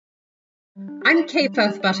I'm Kate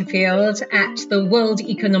Firth Butterfield at the World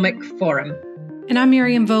Economic Forum. And I'm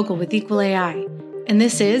Miriam Vogel with Equal AI. And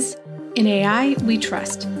this is In AI We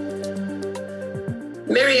Trust.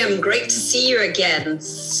 Miriam, great to see you again.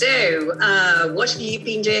 So, what have you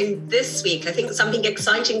been doing this week? I think something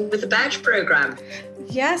exciting with the badge program.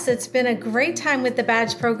 Yes, it's been a great time with the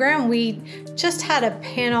badge program. We just had a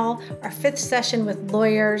panel, our fifth session with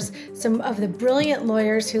lawyers, some of the brilliant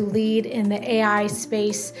lawyers who lead in the AI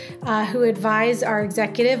space, who advise our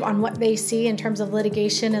executive on what they see in terms of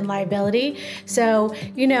litigation and liability. So,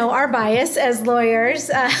 you know, our bias as lawyers,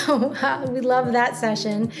 we love that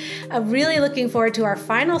session. Really looking forward to our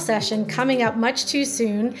final session coming up much too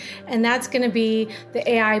soon, and that's going to be the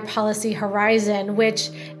AI Policy Horizon, which,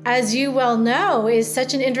 as you well know, is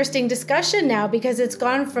such an interesting discussion now because it's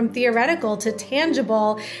gone from theoretical to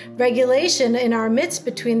tangible regulation in our midst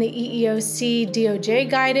between the EEOC DOJ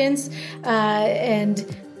guidance and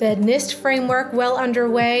the NIST framework well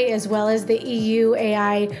underway, as well as the EU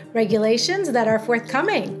AI regulations that are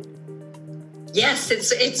forthcoming. Yes,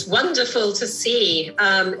 it's wonderful to see,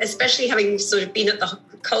 especially having sort of been at the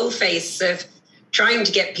coalface of trying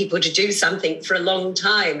to get people to do something for a long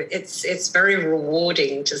time. It's very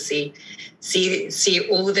rewarding to see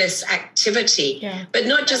all this activity, but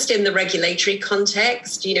not just in the regulatory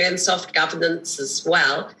context, you know, in soft governance as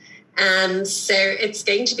well. And so it's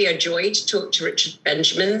going to be a joy to talk to Richard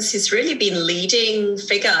Benjamins. He's really been leading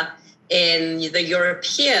figure in the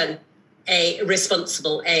European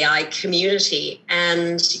responsible AI community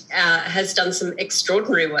and has done some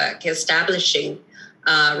extraordinary work establishing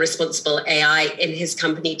responsible AI in his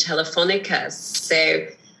company Telefonica. So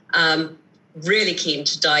really keen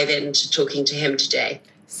to dive into talking to him today.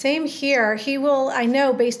 Same here. He will, I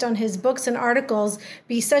know, based on his books and articles,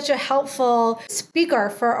 be such a helpful speaker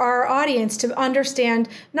for our audience to understand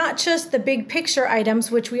not just the big picture items,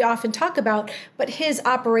 which we often talk about, but his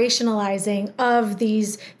operationalizing of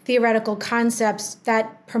these theoretical concepts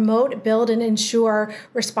that promote, build, and ensure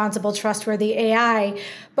responsible, trustworthy AI.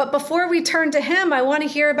 But before we turn to him, I want to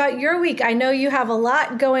hear about your week. I know you have a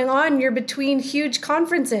lot going on. You're between huge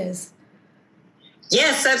conferences.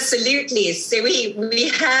 Yes, absolutely. So we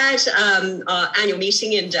had our annual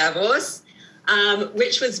meeting in Davos,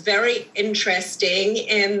 which was very interesting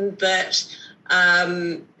in that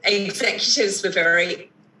executives were very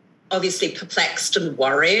obviously perplexed and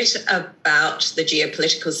worried about the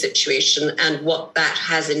geopolitical situation and what that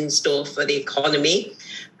has in store for the economy.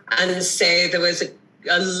 And so there was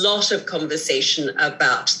a lot of conversation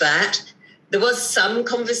about that. There was some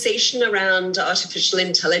conversation around artificial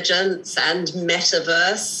intelligence and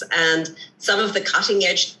metaverse and some of the cutting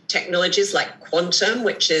edge technologies like quantum,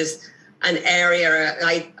 which is an area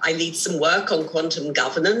I lead some work on quantum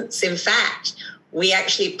governance. In fact, we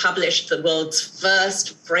actually published the world's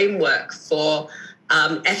first framework for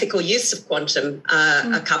ethical use of quantum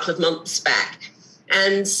a couple of months back.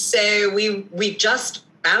 And so we just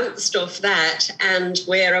bounced off that, and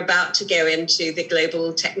we're about to go into the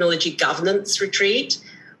Global Technology Governance Retreat,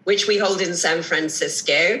 which we hold in San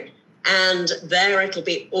Francisco, and there it'll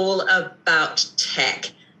be all about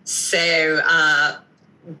tech. So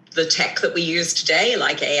the tech that we use today,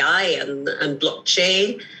 like AI and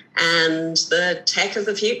blockchain, and the tech of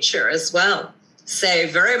the future as well. So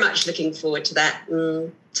very much looking forward to that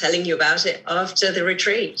and telling you about it after the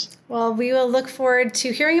retreat. Well, we will look forward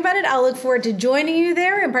to hearing about it. I'll look forward to joining you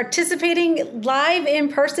there and participating live in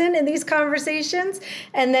person in these conversations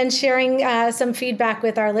and then sharing some feedback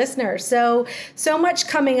with our listeners. So much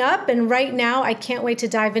coming up. And right now, I can't wait to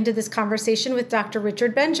dive into this conversation with Dr.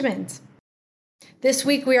 Richard Benjamins. This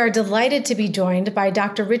week, we are delighted to be joined by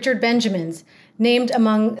Dr. Richard Benjamins, named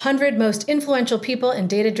among 100 most influential people in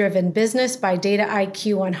data-driven business by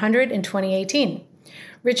Dataiku 100 in 2018.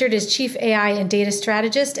 Richard is Chief AI and Data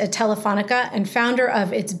Strategist at Telefonica and founder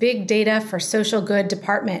of its Big Data for Social Good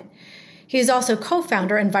department. He is also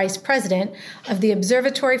co-founder and vice president of the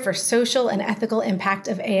Observatory for Social and Ethical Impact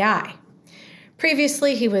of AI.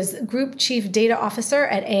 Previously, he was Group Chief Data Officer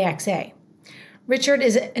at AXA. Richard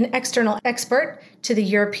is an external expert to the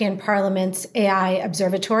European Parliament's AI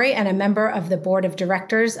Observatory and a member of the board of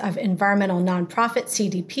directors of environmental nonprofit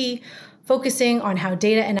CDP, focusing on how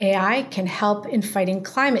data and AI can help in fighting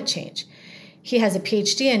climate change. He has a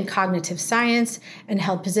PhD in cognitive science and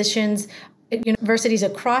held positions at universities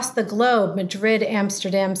across the globe: Madrid,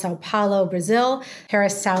 Amsterdam, Sao Paulo, Brazil,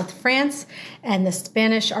 Paris, South France, and the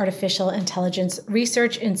Spanish Artificial Intelligence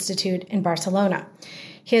Research Institute in Barcelona.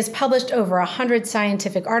 He has published over 100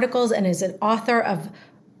 scientific articles and is an author of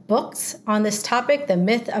books on this topic, The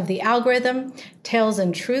Myth of the Algorithm, Tales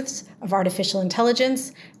and Truths of Artificial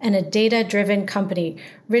Intelligence, and A Data-Driven Company.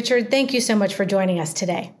 Richard, thank you so much for joining us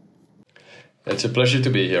today. It's a pleasure to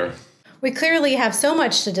be here. We clearly have so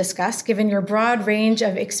much to discuss given your broad range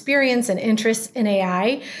of experience and interests in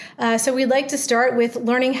AI. So we'd like to start with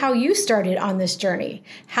learning how you started on this journey.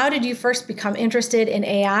 How did you first become interested in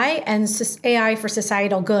AI and AI for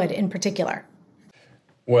societal good in particular?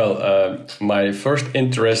 Well, my first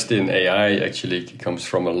interest in AI actually comes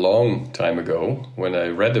from a long time ago when I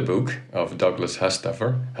read a book of Douglas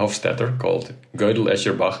Hofstadter called Gödel,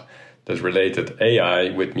 Escher, Bach that related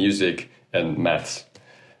AI with music and maths.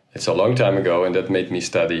 It's a long time ago, and that made me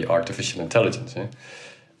study artificial intelligence.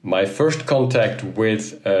 My first contact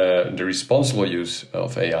with the responsible use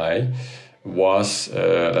of AI was,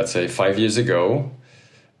 let's say, 5 years ago,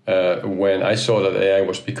 when I saw that AI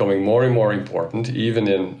was becoming more and more important, even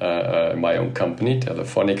in my own company,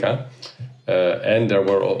 Telefonica. And there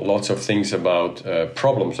were lots of things about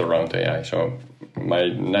problems around AI. So my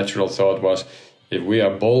natural thought was, if we are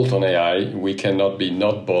bold on AI, we cannot be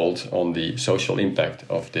not bold on the social impact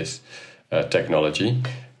of this technology.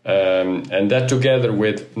 And that together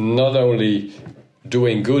with not only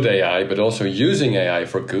doing good AI, but also using AI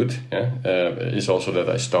for good, is also that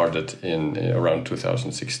I started in around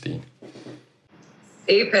 2016.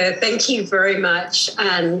 Super, thank you very much.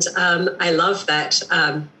 And I love that,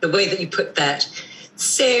 the way that you put that.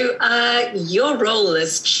 So your role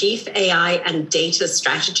as Chief AI and Data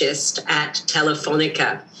Strategist at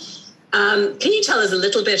Telefonica, can you tell us a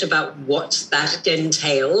little bit about what that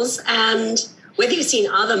entails and whether you've seen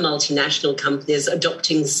other multinational companies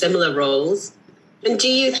adopting similar roles? And do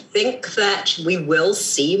you think that we will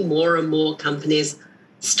see more and more companies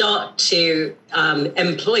start to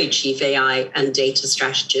employ Chief AI and Data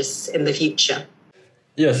Strategists in the future?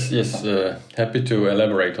 Yes, happy to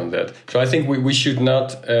elaborate on that. So I think we should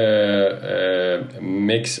not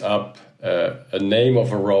mix up a name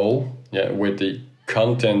of a role with the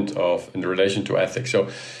content of in relation to ethics. So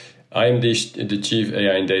I'm the Chief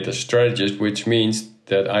AI and Data Strategist, which means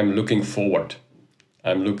that I'm looking forward.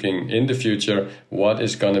 I'm looking in the future what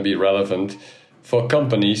is going to be relevant for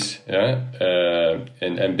companies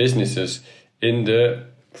and businesses in the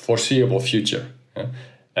foreseeable future.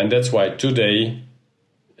 And that's why today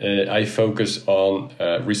I focus on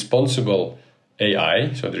responsible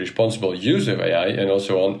AI, so the responsible use of AI, and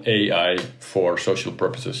also on AI for social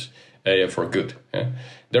purposes, AI for good.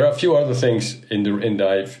 There are a few other things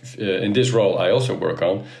in this role I also work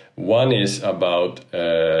on. One is about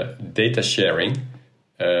data sharing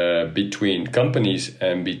between companies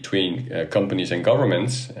and between companies and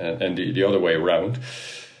governments, and the other way around,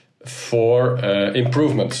 for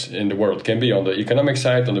improvements in the world. Can be on the economic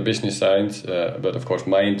side, on the business side, but of course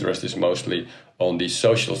my interest is mostly on the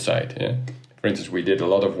social side. For instance, we did a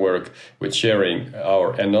lot of work with sharing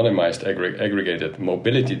our anonymized aggregated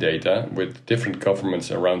mobility data with different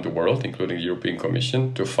governments around the world, including the European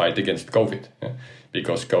Commission, to fight against COVID.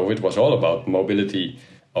 Because COVID was all about mobility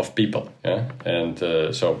of people. And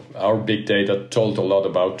so our big data told a lot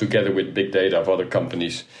about, together with big data of other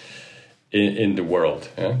companies in the world.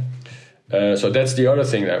 So that's the other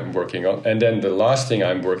thing that I'm working on. And then the last thing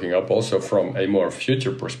I'm working on, also from a more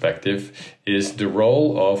future perspective, is the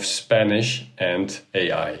role of Spanish and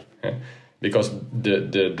AI. Because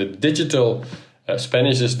the digital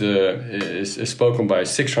Spanish is spoken by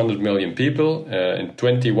 600 million people. In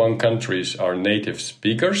 21 countries are native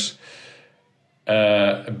speakers.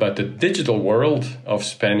 But the digital world of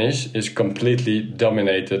Spanish is completely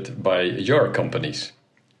dominated by your companies.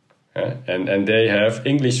 And they have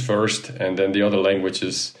English first, and then the other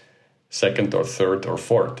languages second or third or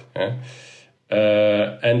fourth.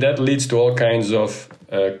 And that leads to all kinds of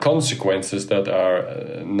consequences that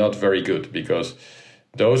are not very good, because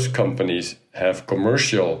those companies have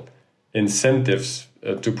commercial incentives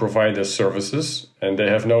to provide their services, and they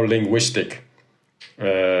have no linguistic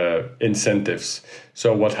incentives.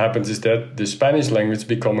 So what happens is that the Spanish language is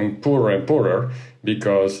becoming poorer and poorer,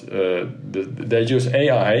 because they use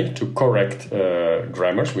AI to correct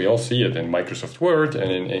grammars. We all see it in Microsoft Word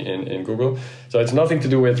and in Google. So it's nothing to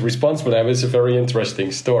do with responsible AI. It's a very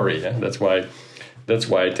interesting story. That's why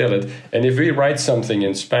I tell it. And if we write something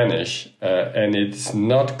in Spanish and it's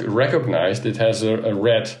not recognized, it has a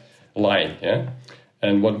red line.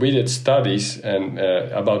 And what we did studies, and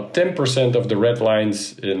about 10% of the red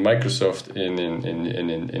lines in Microsoft in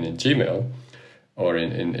Gmail or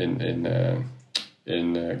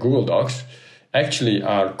in Google Docs actually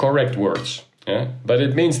are correct words. But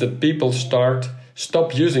it means that people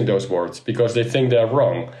stop using those words because they think they're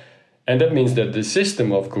wrong. And that means that the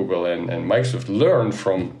system of Google and Microsoft learn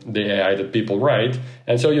from the AI that people write.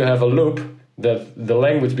 And so you have a loop that the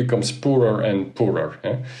language becomes poorer and poorer.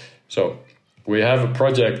 So we have a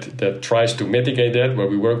project that tries to mitigate that, where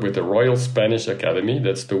we work with the Royal Spanish Academy.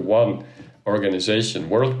 That's the one organization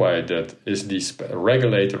worldwide that is the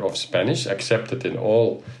regulator of Spanish, accepted in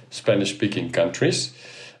all Spanish-speaking countries.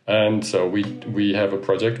 And so we have a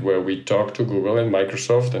project where we talk to Google and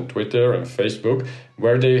Microsoft and Twitter and Facebook,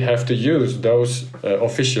 where they have to use those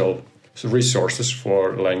official resources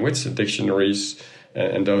for language, dictionaries,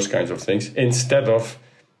 and those kinds of things, instead of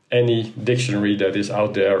any dictionary that is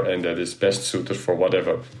out there and that is best suited for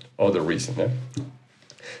whatever other reason.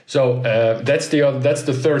 So that's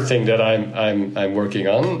the third thing that I'm working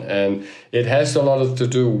on, and it has a lot to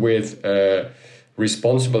do with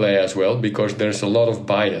responsible AI as well, because there's a lot of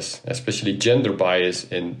bias, especially gender bias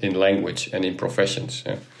in language and in professions.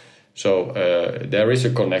 So there is a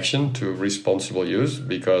connection to responsible use,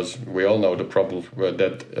 because we all know the problem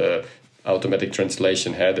that automatic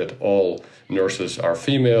translation had, that all nurses are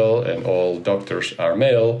female and all doctors are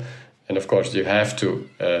male. And of course, you have to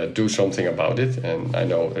do something about it. And I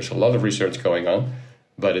know there's a lot of research going on,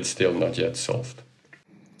 but it's still not yet solved.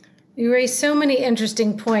 You raise so many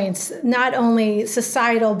interesting points, not only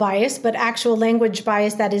societal bias, but actual language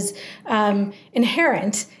bias that is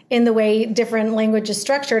inherent in the way different language is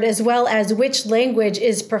structured, as well as which language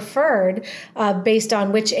is preferred based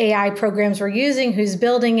on which AI programs we're using, who's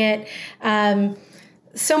building it.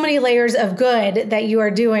 So many layers of good that you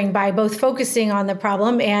are doing by both focusing on the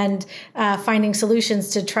problem and finding solutions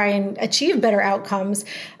to try and achieve better outcomes.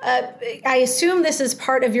 I assume this is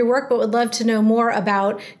part of your work, but would love to know more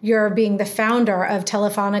about your being the founder of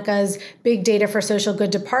Telefónica's Big Data for Social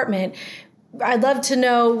Good department. I'd love to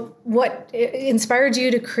know what inspired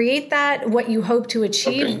you to create that, what you hope to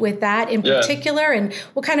achieve with that in particular, and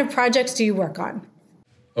what kind of projects do you work on?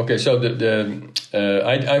 Okay, so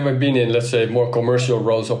I've been in, let's say, more commercial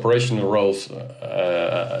roles, operational roles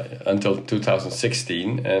until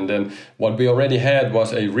 2016. And then what we already had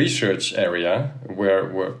was a research area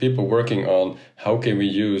where people working on how can we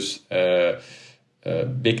use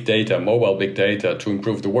big data, mobile big data, to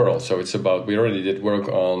improve the world. So it's about, we already did work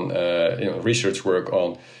on, research work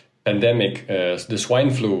on pandemic, the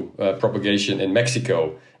swine flu propagation in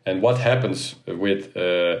Mexico, and what happens with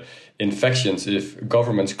infections if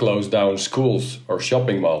governments close down schools or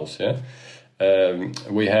shopping malls.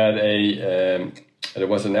 We had there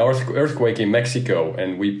was an earthquake in Mexico,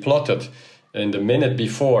 and we plotted in the minute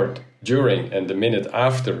before, during, and the minute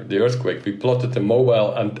after the earthquake, we plotted the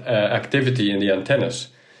mobile activity in the antennas.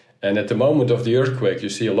 And at the moment of the earthquake, you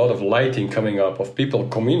see a lot of lighting coming up of people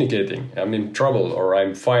communicating. I'm in trouble, or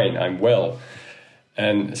I'm fine, I'm well.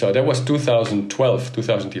 And so that was 2012,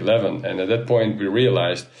 2011. And at that point, we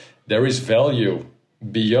realized there is value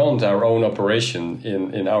beyond our own operation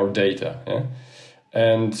in our data.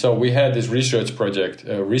 And so we had this research project,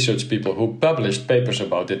 research people who published papers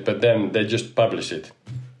about it, but then they just publish it.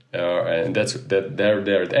 And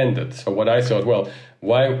there it ended. So what I thought, well,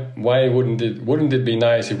 why wouldn't it be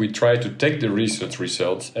nice if we try to take the research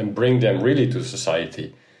results and bring them really to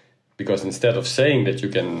society? Because instead of saying that you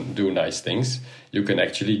can do nice things, you can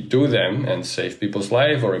actually do them and save people's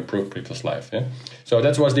life or improve people's life. So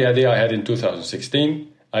that was the idea I had in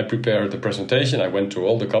 2016. I prepared the presentation. I went to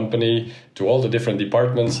all the company, to all the different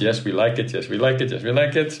departments. Yes, we like it. Yes, we like it. Yes, we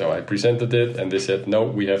like it. So I presented it, and they said, no,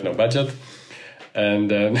 we have no budget. And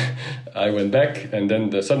then I went back, and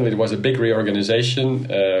then suddenly there was a big reorganization,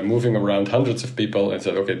 moving around hundreds of people, and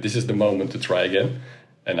said, okay, this is the moment to try again.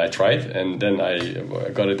 And I tried, and then I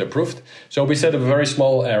got it approved. So we set up a very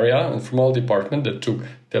small area, a small department that took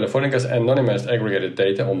Telefónica's anonymized aggregated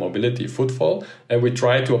data on mobility footfall, and we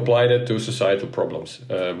tried to apply that to societal problems.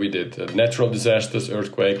 We did natural disasters,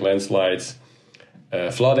 earthquake, landslides,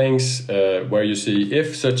 floodings, where you see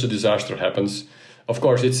if such a disaster happens. Of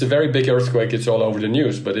course, it's a very big earthquake, it's all over the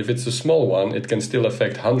news, but if it's a small one, it can still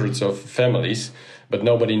affect hundreds of families, but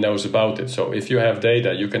nobody knows about it. So if you have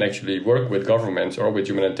data, you can actually work with governments or with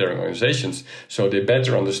humanitarian organizations so they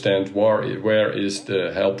better understand where is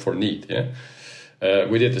the help for need.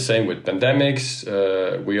 We did the same with pandemics.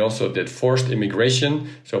 We also did forced immigration.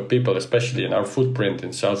 So people, especially in our footprint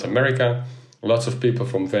in South America, lots of people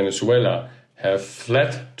from Venezuela have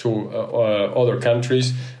fled to other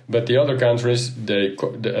countries, but the other countries,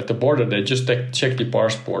 at the border, they just check the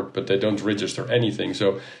passport, but they don't register anything.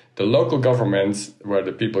 So the local governments where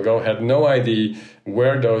the people go had no idea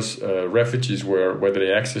where those refugees were, whether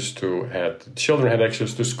children had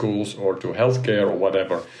access to schools or to healthcare or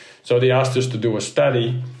whatever. So they asked us to do a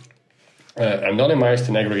study anonymized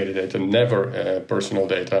and aggregated data, never personal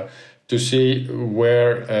data, to see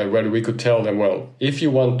where we could tell them, well, if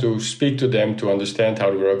you want to speak to them to understand how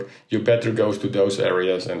to work, you better go to those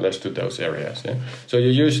areas and less to those areas. Yeah? So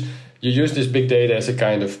you use this big data as a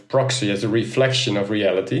kind of proxy, as a reflection of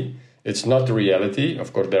reality. It's not the reality.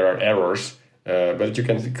 Of course, there are errors, but you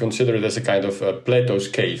can consider it as a kind of Plato's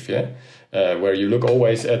cave, yeah? Where you look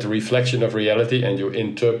always at the reflection of reality and you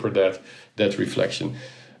interpret that reflection.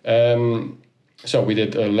 So we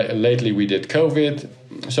did lately we did COVID.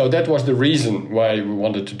 So that was the reason why we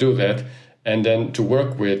wanted to do that, and then to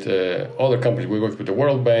work with other companies. We worked with the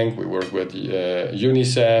World Bank, we worked with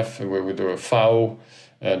UNICEF, we worked with the FAO,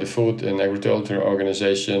 the Food and Agriculture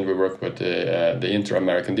Organization. We worked with the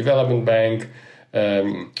Inter-American Development Bank.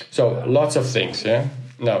 So lots of things. Yeah.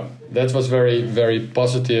 Now that was very, very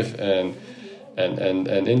positive and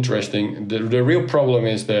interesting. The real problem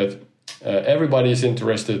is that everybody is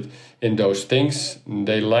interested in those things.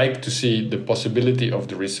 They like to see the possibility of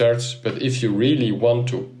the research, but if you really want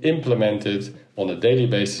to implement it on a daily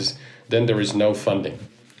basis, then there is no funding,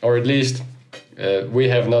 or at least we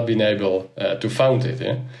have not been able to fund it.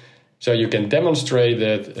 Yeah? So you can demonstrate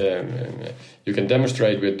that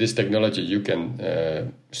with this technology you can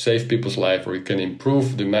save people's life, or you can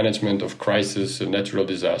improve the management of crises and natural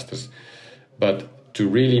disasters, but to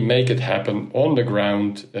really make it happen on the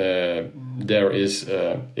ground,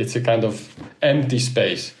 it's a kind of empty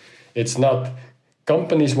space. It's not,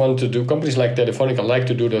 companies like Telefonica like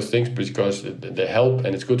to do those things because they help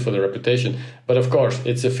and it's good for their reputation. But of course,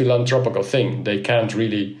 it's a philanthropical thing. They can't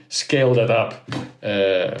really scale that up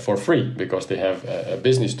for free because they have a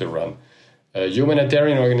business to run.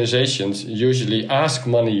 Humanitarian organizations usually ask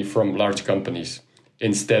money from large companies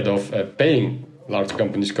instead of paying large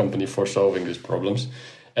company for solving these problems.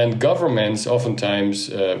 And governments oftentimes,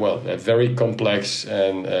 very complex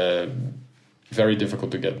and very difficult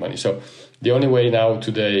to get money. So the only way now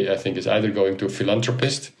today, I think, is either going to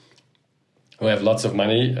philanthropists who have lots of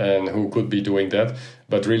money and who could be doing that.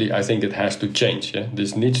 But really, I think it has to change. Yeah?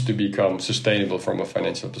 This needs to become sustainable from a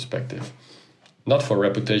financial perspective. Not for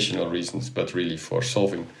reputational reasons, but really for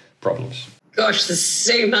solving problems. Gosh, there's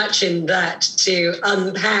so much in that to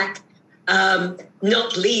unpack.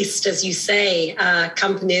 Not least, as you say,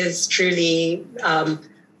 companies truly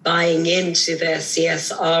buying into their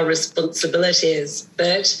CSR responsibilities.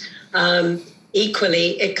 But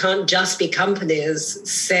equally, it can't just be companies.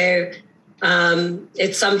 So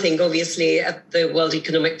it's something, obviously, at the World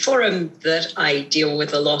Economic Forum that I deal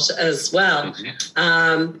with a lot as well.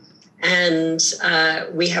 And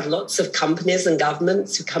we have lots of companies and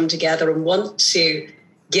governments who come together and want to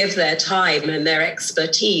give their time and their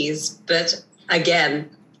expertise. But again,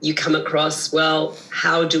 you come across, well,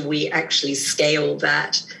 how do we actually scale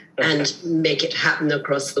that and make it happen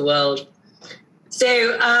across the world?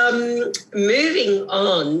 So moving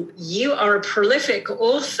on, you are a prolific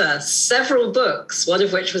author, several books, one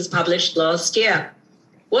of which was published last year.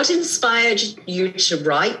 What inspired you to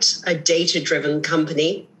write A Data-Driven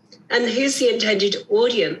Company? And who's the intended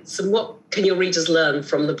audience? And what can your readers learn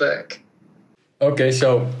from the book? Okay,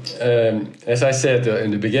 so as I said in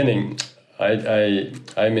the beginning,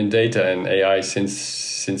 I'm in data and AI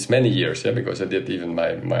since many years, because I did even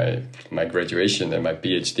my graduation and my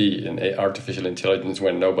PhD in artificial intelligence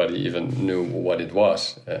when nobody even knew what it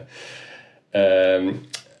was. When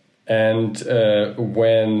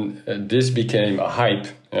this became a hype,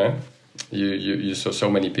 you saw so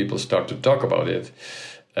many people start to talk about it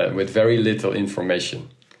with very little information.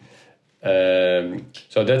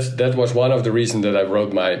 So that was one of the reasons that I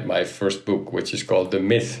wrote my first book, which is called The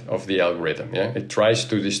Myth of the Algorithm. Yeah? It tries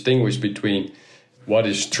to distinguish between what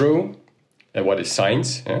is true and what is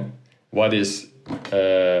science, what is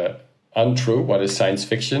untrue, what is science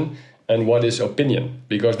fiction, and what is opinion.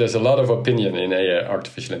 Because there's a lot of opinion in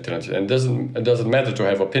artificial intelligence, and it doesn't matter to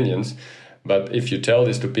have opinions, but if you tell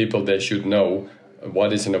this to people, they should know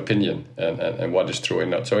what is an opinion and what is true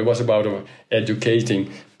and not. So it was about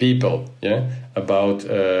educating people, about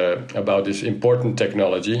this important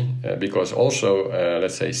technology, because also,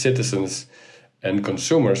 let's say, citizens and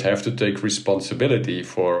consumers have to take responsibility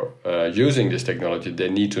for using this technology.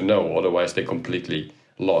 They need to know, otherwise they're completely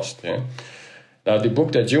lost. Yeah? Now, the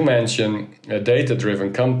book that you mentioned, A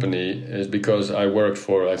Data-Driven Company, is because I worked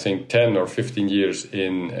for, I think, 10 or 15 years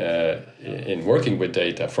in working with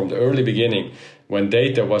data from the early beginning, when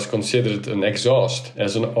data was considered an exhaust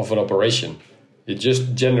of an operation. It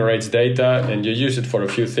just generates data and you use it for a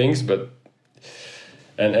few things,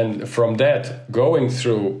 and from that, going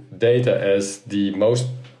through data as the most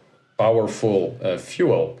powerful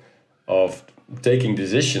fuel of taking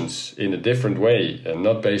decisions in a different way, and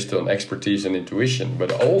not based on expertise and intuition,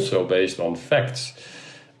 but also based on facts.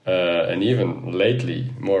 And even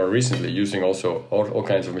lately, more recently, using also all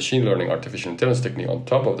kinds of machine learning, artificial intelligence technique on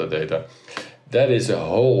top of the data, that is a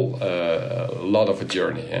whole lot of a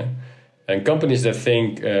journey. Yeah? And companies that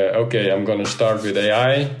think, okay, I'm going to start with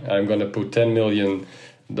AI, I'm going to put $10 million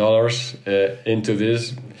into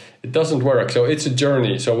this, it doesn't work. So it's a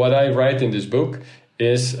journey. So what I write in this book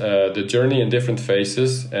is the journey in different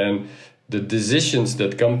phases and the decisions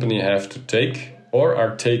that companies have to take or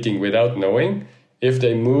are taking without knowing if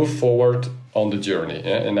they move forward on the journey.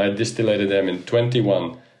 Yeah? And I distillated them in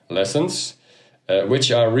 21 lessons,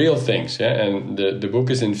 which are real things. Yeah? And the book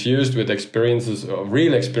is infused with experiences,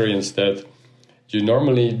 real experience that you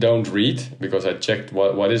normally don't read, because I checked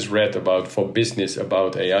what is read about for business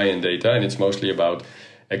about AI and data, and it's mostly about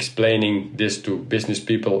explaining this to business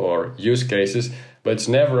people or use cases, but it's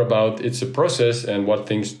never about, it's a process and what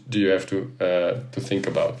things do you have to think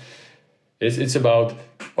about. It's about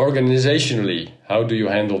organizationally, how do you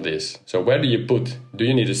handle this? So where do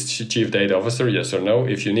you need a chief data officer, yes or no?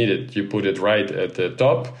 If you need it, you put it right at the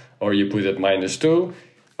top, or you put it -2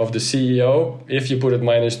 of the CEO. If you put it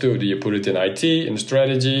 -2, do you put it in IT, in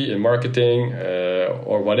strategy, in marketing,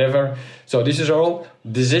 or whatever? So these are all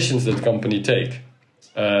decisions that companies take.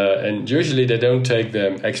 And usually they don't take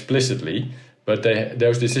them explicitly, but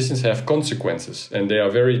those decisions have consequences, and they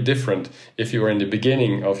are very different if you are in the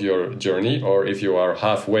beginning of your journey or if you are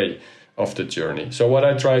halfway of the journey. So what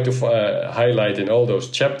I try to highlight in all those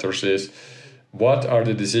chapters is what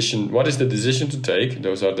is the decision to take?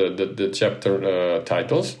 Those are the chapter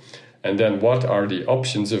titles. And then what are the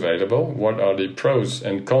options available? What are the pros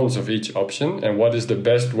and cons of each option? And what is the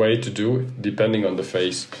best way to do depending on the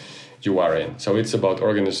phase you are in? So it's about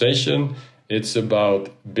organization, it's about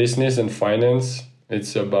business and finance,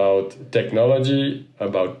 it's about technology,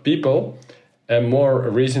 about people, and more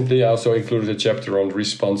recently I also included a chapter on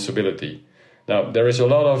responsibility. Now, there is a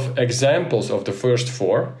lot of examples of the first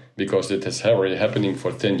 4, because it is already happening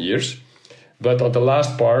for 10 years. But on the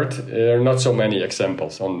last part, there are not so many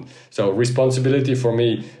examples. So responsibility for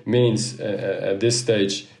me means, at this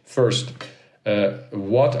stage, first,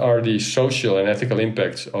 what are the social and ethical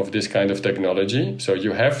impacts of this kind of technology? So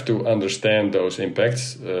you have to understand those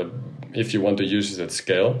impacts if you want to use it at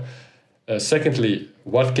scale. Secondly,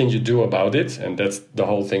 what can you do about it? And that's the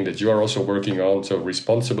whole thing that you are also working on. So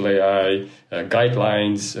responsible AI,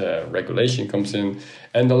 guidelines, regulation comes in.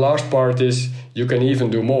 And the last part is you can even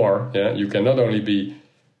do more. Yeah? You can not only be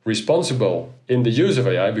responsible in the use of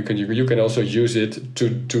AI, because you can also use it to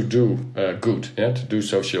do good, to do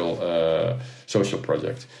social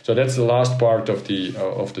projects. So that's the last part of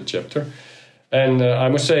the chapter. And I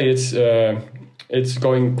must say it's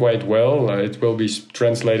going quite well. It will be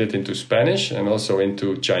translated into Spanish and also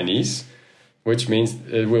into Chinese, which means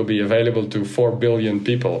it will be available to 4 billion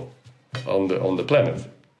people on the planet.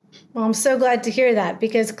 Well, I'm so glad to hear that,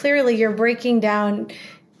 because clearly you're breaking down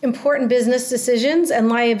important business decisions and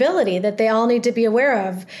liability that they all need to be aware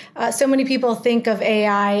of. So many people think of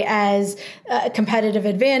AI as a competitive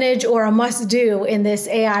advantage or a must-do in this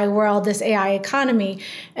AI world, this AI economy,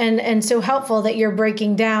 and so helpful that you're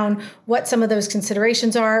breaking down what some of those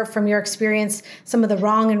considerations are from your experience, some of the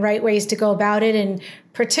wrong and right ways to go about it, and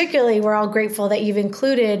particularly, we're all grateful that you've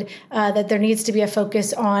included that there needs to be a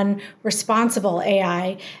focus on responsible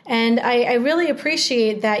AI. And I really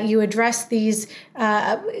appreciate that you address these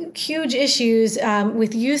huge issues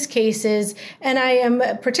with use cases. And I am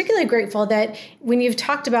particularly grateful that when you've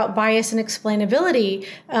talked about bias and explainability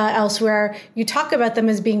elsewhere, you talk about them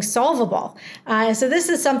as being solvable. So this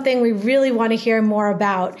is something we really want to hear more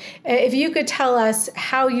about. If you could tell us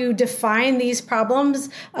how you define these problems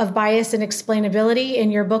of bias and explainability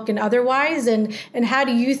in your book and otherwise, and how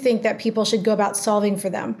do you think that people should go about solving for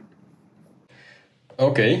them?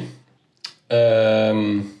 Okay.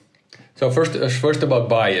 So first about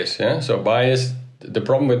bias. Yeah. So bias, the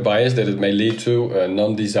problem with bias that it may lead to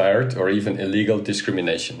non-desired or even illegal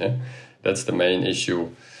discrimination. Yeah? That's the main issue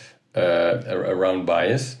around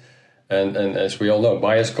bias. And as we all know,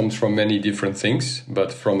 bias comes from many different things,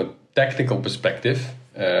 but from a technical perspective,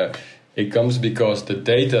 it comes because the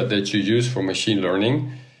data that you use for machine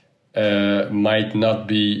learning might not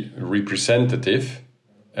be representative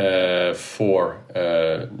for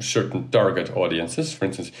certain target audiences. For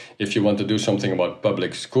instance, if you want to do something about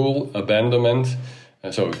public school abandonment,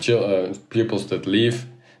 so pupils that leave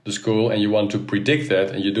the school, and you want to predict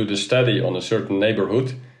that, and you do the study on a certain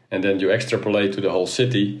neighborhood, and then you extrapolate to the whole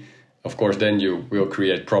city, of course, then you will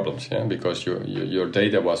create problems, because your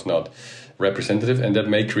data was not representative, and that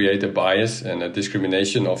may create a bias and a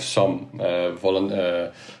discrimination of some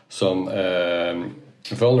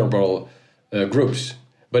vulnerable groups.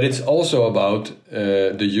 But it's also about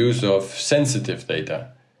the use of sensitive data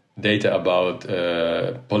about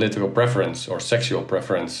political preference or sexual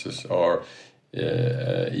preferences, or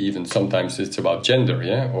even sometimes it's about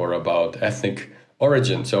gender, or about ethnic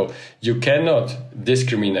origin. So you cannot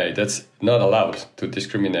discriminate. That's not allowed to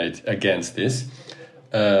discriminate against this.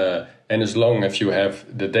 And as long as you have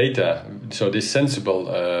the data, so this sensible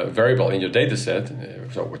variable in your data set,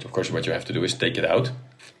 so which of course what you have to do is take it out,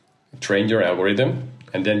 train your algorithm,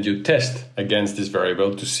 and then you test against this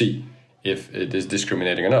variable to see if it is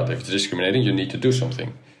discriminating or not. If it's discriminating, you need to do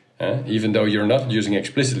something, even though you're not using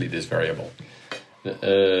explicitly this variable.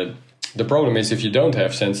 The problem is if you don't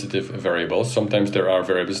have sensitive variables, sometimes there are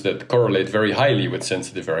variables that correlate very highly with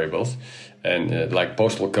sensitive variables, and like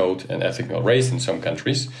postal code and ethnic race in some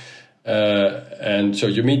countries. And so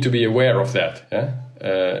you need to be aware of that.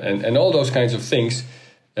 And all those kinds of things,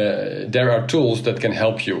 there are tools that can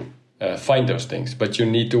help you find those things, but you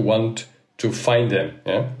need to want to find them.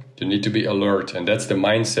 You need to be alert, and that's the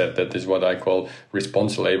mindset. That is what I call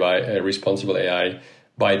responsible AI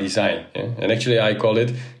by design. And actually I call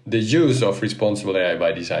it the use of responsible AI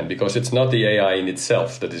by design, because it's not the AI in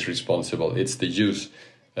itself that is responsible, it's the use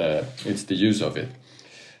of it.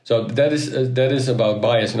 So that is about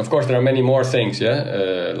bias. And of course there are many more things,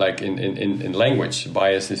 like in language,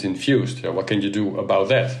 bias is infused. So what can you do about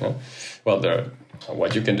that? Well,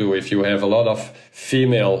 what you can do, if you have a lot of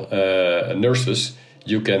female nurses,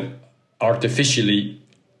 you can artificially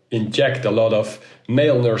inject a lot of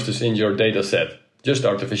male nurses in your data set, just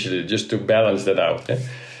artificially, just to balance that out.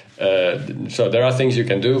 So there are things you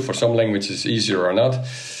can do. For some languages, easier or not.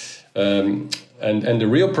 And the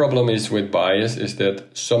real problem is with bias is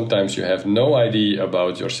that sometimes you have no idea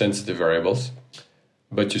about your sensitive variables,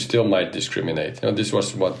 but you still might discriminate. This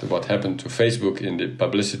was what happened to Facebook in the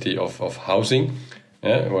publicity of housing,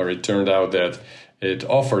 where it turned out that it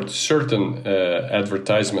offered certain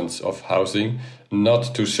advertisements of housing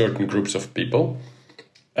not to certain groups of people,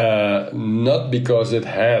 not because it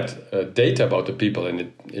had data about the people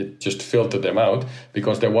and it just filtered them out,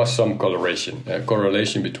 because there was some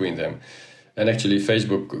correlation between them. And actually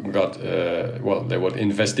Facebook got, they were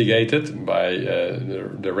investigated by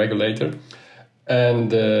the regulator.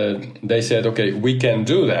 And they said, okay, we can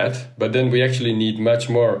do that, but then we actually need much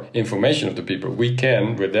more information of the people. We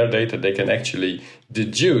can, with their data, they can actually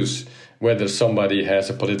deduce whether somebody has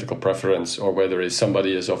a political preference or whether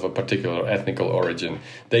somebody is of a particular ethnical origin.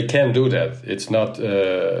 They can do that. It's not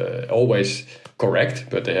always correct,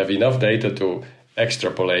 but they have enough data to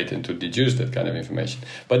extrapolate and to deduce that kind of information.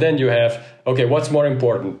 But then you have, okay, what's more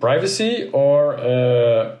important, privacy or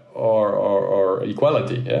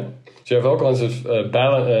equality? Yeah. So you have all kinds of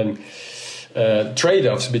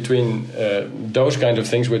trade-offs between those kind of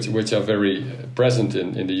things which are very present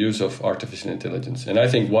in the use of artificial intelligence. And I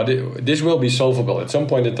think this will be solvable. At some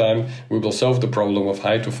point in time, we will solve the problem of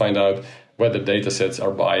how to find out whether data sets are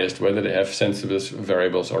biased, whether they have sensitive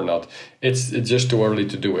variables or not. It's just too early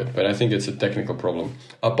to do it, but I think it's a technical problem.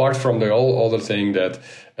 Apart from the whole other thing that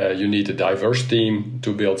you need a diverse team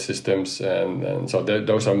to build systems, and so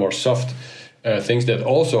those are more soft things that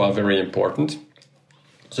also are very important.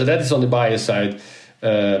 So that is on the bias side.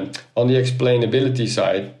 On the explainability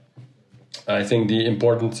side, I think the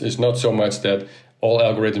importance is not so much that all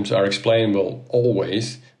algorithms are explainable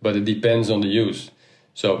always, but it depends on the use.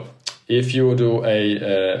 So if you do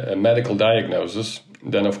a medical diagnosis,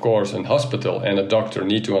 then of course a hospital and a doctor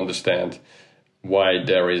need to understand why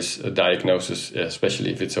there is a diagnosis,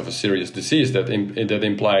 especially if it's of a serious disease that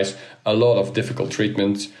implies a lot of difficult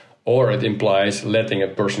treatments, or it implies letting a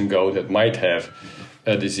person go that might have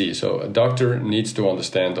a disease. So a doctor needs to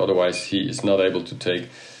understand, otherwise he is not able to take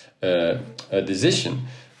a decision.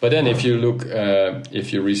 But then if you look,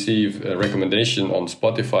 if you receive a recommendation on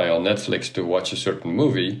Spotify, on Netflix to watch a certain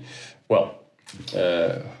movie, well,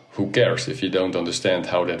 who cares if you don't understand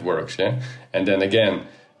how that works? Yeah. And then again,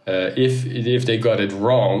 if they got it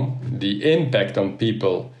wrong, the impact on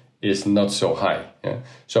people is not so high. Yeah?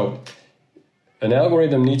 So an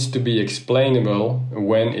algorithm needs to be explainable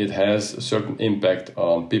when it has a certain impact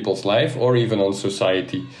on people's life or even on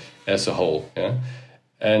society as a whole. Yeah?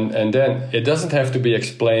 And then it doesn't have to be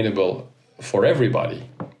explainable for everybody.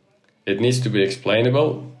 It needs to be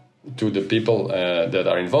explainable to the people that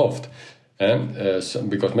are involved.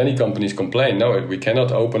 Because many companies complain, no, we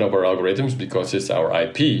cannot open up our algorithms because it's our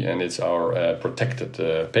IP and it's our protected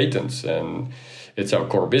patents. And it's our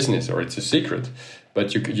core business or it's a secret.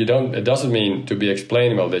 But you don't. It doesn't mean to be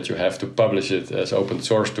explainable that you have to publish it as open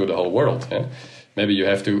source to the whole world. Yeah? Maybe you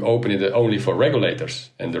have to open it only for regulators,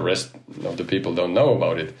 and the rest of the people don't know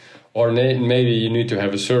about it. Or maybe you need to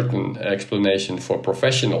have a certain explanation for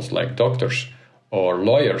professionals like doctors or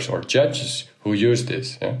lawyers or judges who use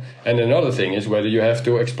this. Yeah? And another thing is whether you have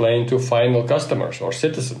to explain to final customers or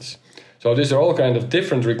citizens. So these are all kind of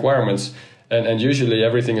different requirements, and usually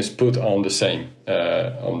everything is put on the same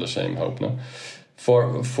hope. No?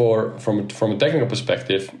 From a technical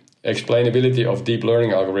perspective, explainability of deep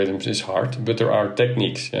learning algorithms is hard, but there are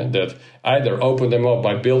techniques that either open them up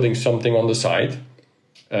by building something on the side.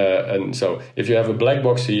 And so if you have a black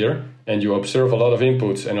box here and you observe a lot of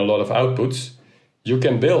inputs and a lot of outputs, you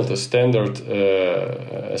can build a standard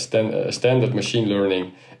machine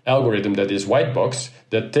learning algorithm that is white box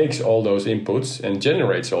that takes all those inputs and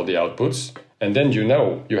generates all the outputs. And then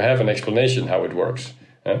you have an explanation how it works.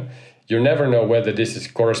 You never know whether this is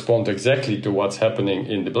correspond exactly to what's happening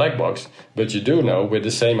in the black box, but you do know with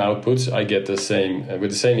the same outputs I get the same with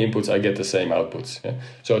the same inputs I get the same outputs. Yeah?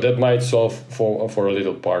 So that might solve for a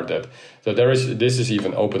little part that. So this is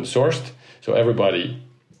even open sourced, so everybody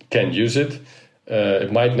can use it.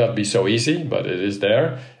 It might not be so easy, but it is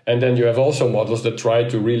there. And then you have also models that try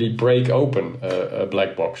to really break open a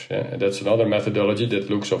black box. Yeah? And that's another methodology that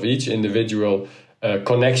looks of each individual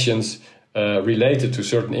connections related to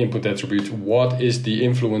certain input attributes. What is the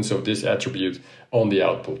influence of this attribute on the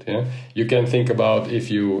output? Yeah? You can think about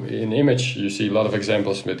in image, you see a lot of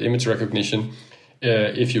examples with image recognition.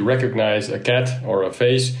 If you recognize a cat or a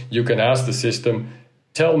face, you can ask the system,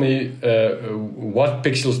 tell me what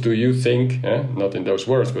pixels do you think, not in those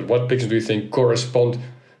words, but what pixels do you think correspond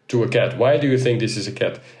to a cat? Why do you think this is a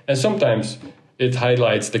cat? And sometimes it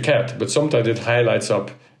highlights the cat, but sometimes it highlights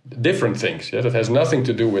up different things that has nothing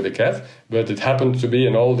to do with the cat, but it happened to be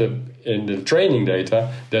in the training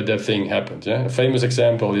data that thing happened. A famous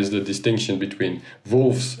example is the distinction between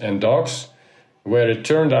wolves and dogs, where it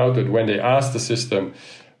turned out that when they asked the system,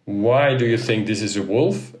 why do you think this is a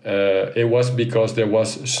wolf? It was because there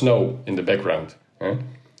was snow in the background.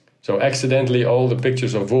 So accidentally all the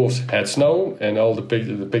pictures of wolves had snow and all the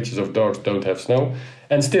pictures of dogs don't have snow.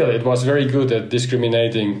 And still it was very good at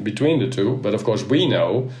discriminating between the two. But of course we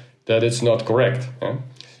know that it's not correct.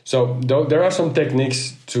 So there are some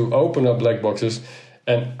techniques to open up black boxes.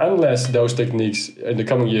 And unless those techniques in the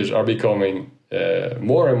coming years are becoming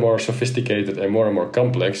more and more sophisticated and more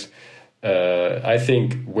complex, I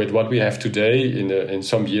think with what we have today in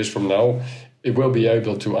some years from now, it will be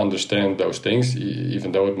able to understand those things,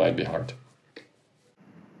 even though it might be hard.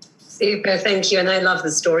 Super, thank you. And I love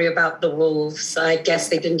the story about the wolves. I guess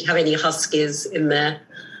they didn't have any huskies in there.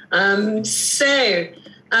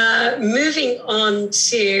 Moving on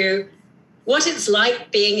to what it's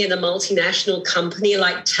like being in a multinational company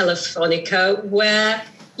like Telefonica, where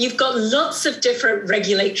you've got lots of different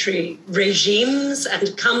regulatory regimes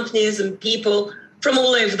and companies and people from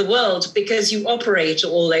all over the world because you operate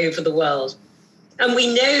all over the world. And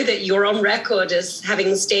we know that you're on record as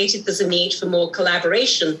having stated there's a need for more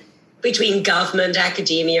collaboration between government,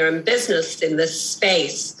 academia, and business in this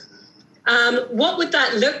space. What would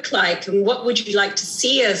that look like, and what would you like to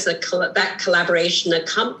see as that collaboration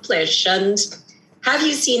accomplish? And have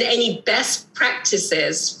you seen any best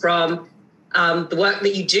practices from the work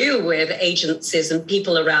that you do with agencies and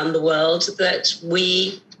people around the world that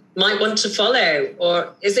we might want to follow,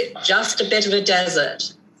 or is it just a bit of a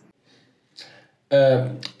desert?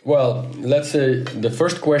 Well, let's say the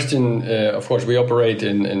first question, of course, we operate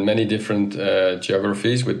in many different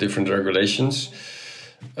geographies with different regulations,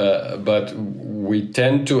 but we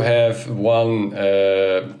tend to have one,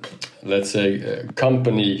 let's say,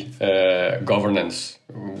 company governance,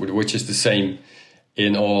 which is the same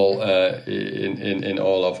in all in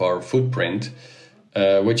all of our footprint.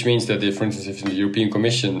 Which means that, for instance, if in the European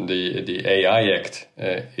Commission the AI Act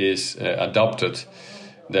is adopted,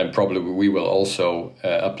 then probably we will also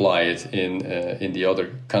apply it in the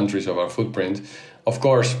other countries of our footprint. Of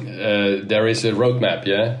course, there is a roadmap,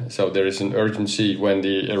 So there is an urgency when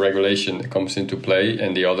the regulation comes into play,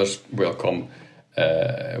 and the others will come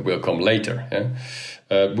later.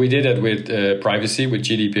 We did it with privacy, with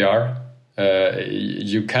GDPR.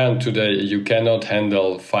 You cannot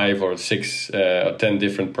handle 5 or 6 or 10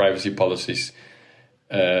 different privacy policies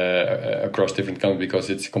across different companies because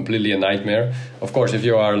it's completely a nightmare. Of course, if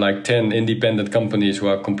you are like 10 independent companies who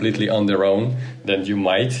are completely on their own, then you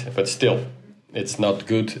might, but still, it's not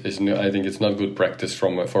good. I think it's not good practice for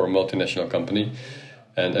a multinational company.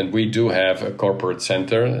 And we do have a corporate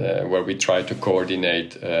center where we try to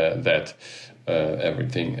coordinate that.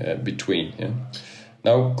 everything between. Yeah?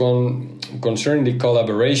 Now, concerning the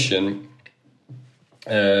collaboration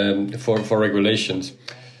for regulations,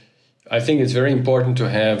 I think it's very important to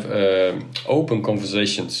have open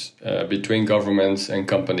conversations between governments and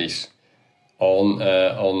companies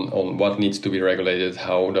on what needs to be regulated,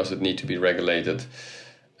 how does it need to be regulated.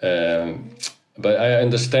 But I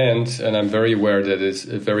understand, and I'm very aware that it's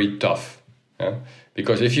very tough. Yeah?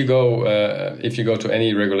 Because if you go to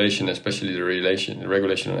any regulation, especially the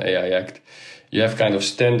regulation on AI Act, you have kind of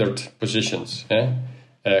standard positions. Yeah?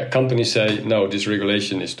 Companies say, no, this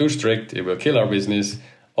regulation is too strict, it will kill our business.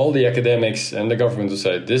 All the academics and the government will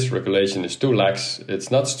say, this regulation is too lax, it's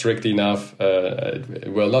not strict enough, it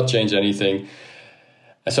will not change anything.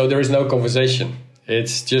 And so there is no conversation.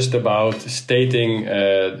 It's just about stating,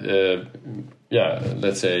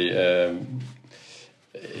 let's say,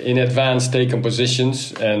 in advance taken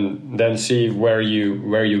positions and then see where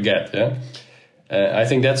you get. Yeah, I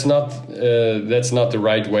think that's not the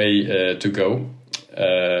right way to go,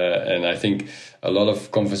 and I think a lot of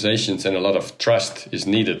conversations and a lot of trust is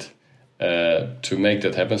needed to make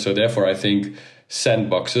that happen. So therefore, I think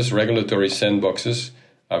regulatory sandboxes,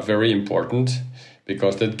 are very important,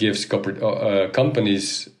 because that gives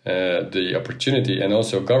companies the opportunity, and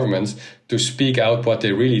also governments, to speak out what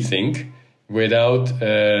they really think without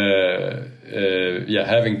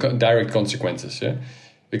having direct consequences. Yeah?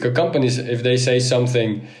 Because companies, if they say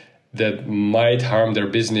something that might harm their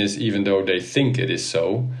business, even though they think it is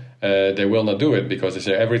so, they will not do it, because they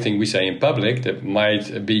say everything we say in public that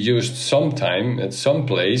might be used sometime at some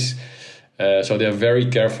place. So they're very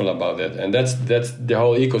careful about that, and that's the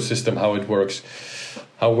whole ecosystem, how it works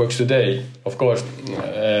today. Of course,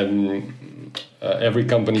 every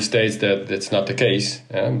company states that that's not the case,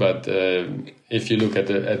 but if you look at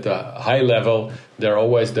the high level, there are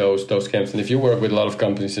always those camps. And if you work with a lot of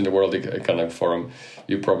companies in the World Economic Forum,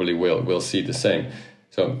 you probably will see the same.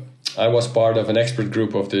 So I was part of an expert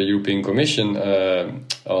group of the European Commission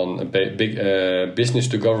on big business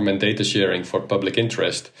to government data sharing for public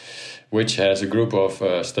interest, which has a group of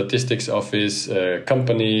statistics office,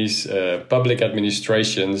 companies, public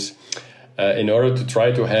administrations, in order to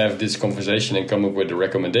try to have this conversation and come up with a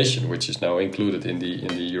recommendation, which is now included in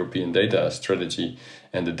the European Data Strategy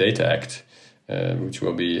and the Data Act, which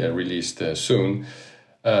will be released soon.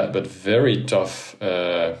 But very tough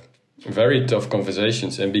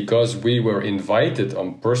conversations. And because we were invited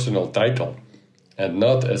on personal title and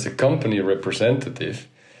not as a company representative,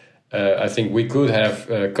 I think we could have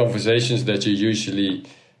conversations that you usually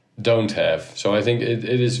don't have. So I think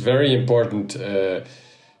it is very important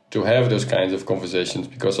to have those kinds of conversations,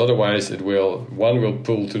 because otherwise one will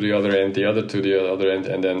pull to the other end, the other to the other end,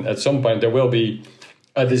 and then at some point there will be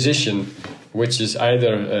a decision which is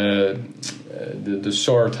either the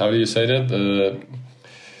sort, how do you say that?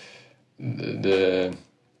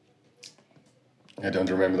 I don't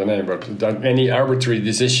remember the name, but any arbitrary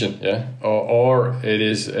decision, yeah, or it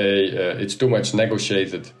is it's too much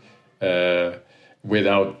negotiated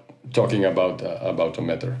without talking about the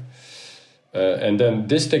matter. And then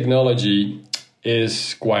this technology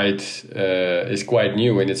is quite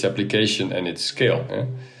new in its application and its scale. Yeah?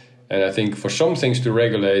 And I think for some things to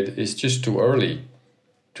regulate, it's just too early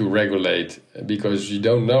to regulate, because you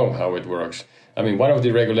don't know how it works. I mean, one of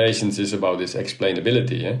the regulations is about this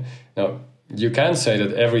explainability. Yeah? Now, you can't say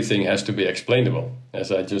that everything has to be explainable,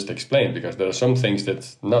 as I just explained, because there are some things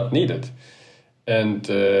that's not needed and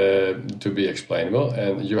to be explainable,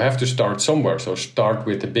 and you have to start somewhere. So start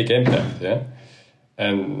with the big impact, yeah,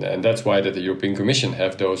 and that's why that the European Commission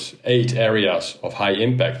have those 8 areas of high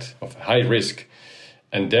impact, of high risk,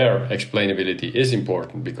 and their explainability is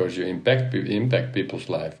important, because you impact people's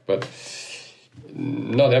life. But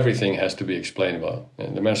not everything has to be explainable.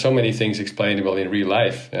 And there are so many things explainable in real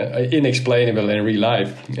life, inexplainable in real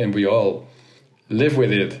life, and we all live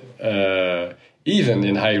with it. Even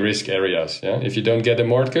in high-risk areas. Yeah? If you don't get a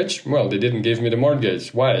mortgage, well, they didn't give me the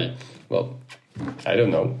mortgage. Why? Well, I don't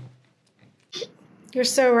know. You're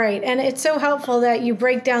so right. And it's so helpful that you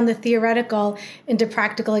break down the theoretical into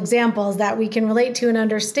practical examples that we can relate to and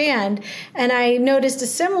understand. And I noticed a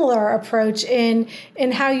similar approach in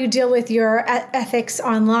how you deal with your ethics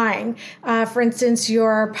online. For instance,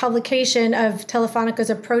 your publication of Telefónica's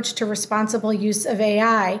approach to responsible use of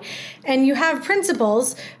AI. And you have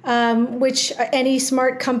principles, which any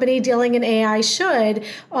smart company dealing in AI should,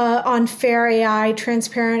 on fair AI,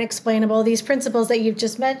 transparent, explainable, these principles that you've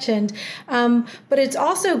just mentioned. But it's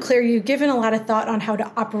also clear you've given a lot of thought on how to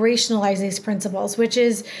operationalize these principles, which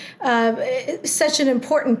is such an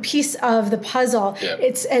important piece of the puzzle. Yeah.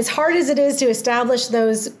 It's as hard as it is to establish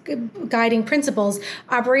those guiding principles,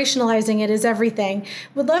 operationalizing it is everything.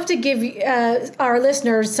 Would love to give our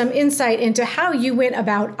listeners some insight into how you went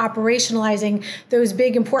about operationalizing those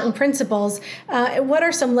big, important principles. What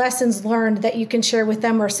are some lessons learned that you can share with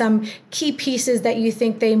them, or some key pieces that you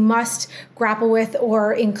think they must grapple with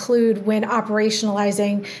or include when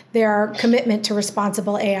operationalizing their commitment to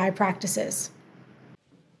responsible AI practices?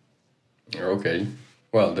 Okay,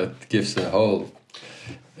 well, that gives a whole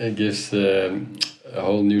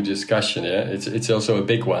new discussion. Yeah, it's also a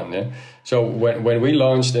big one. Yeah, so when we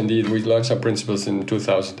launched our principles in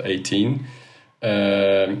 2018,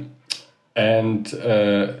 and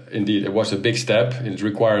indeed it was a big step. It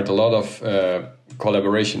required a lot of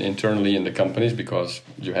collaboration internally in the companies, because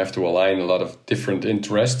you have to align a lot of different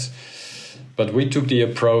interests. But we took the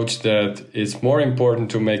approach that it's more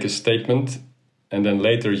important to make a statement and then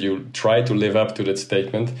later you try to live up to that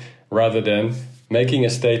statement, rather than making a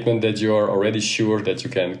statement that you're already sure that you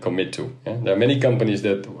can commit to. Yeah? There are many companies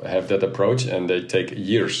that have that approach, and they take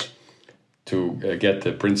years to get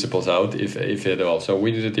the principles out, if at all. So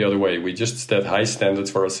we did it the other way. We just set high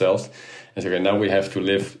standards for ourselves, and so okay, now we have to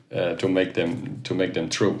live to make them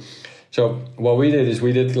true. So what we did is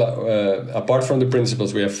apart from the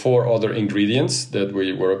principles, we have 4 other ingredients that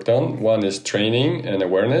we worked on. One is training and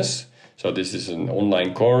awareness. So this is an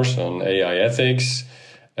online course on AI ethics,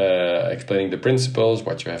 explaining the principles,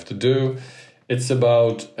 what you have to do. It's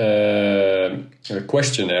about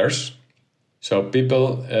questionnaires. So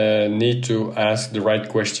people need to ask the right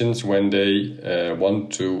questions when they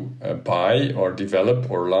want to buy or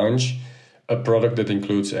develop or launch a product that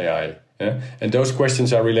includes AI. Yeah? And those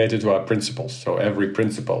questions are related to our principles. So every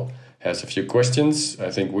principle has a few questions.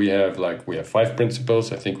 I think we have 5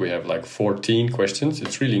 principles. I think we have 14 questions.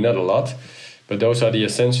 It's really not a lot, but those are the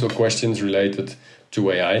essential questions related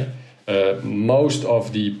to AI. Most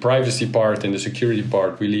of the privacy part and the security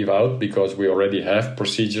part we leave out, because we already have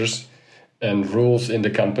procedures and rules in the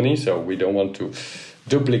company, so we don't want to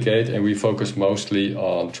duplicate, and we focus mostly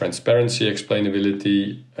on transparency,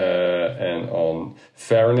 explainability, and on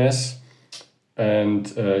fairness, and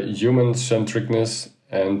human-centricness,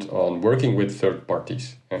 and on working with third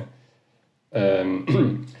parties.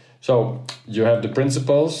 So you have the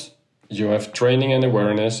principles, you have training and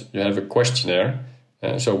awareness, you have a questionnaire.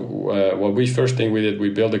 So what we first thing we did, we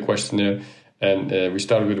built a questionnaire, and we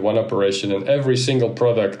started with one operation, and every single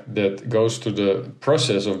product that goes to the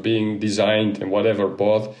process of being designed and whatever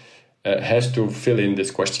bought has to fill in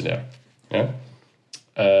this questionnaire. Yeah?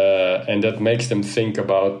 And that makes them think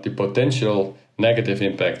about the potential negative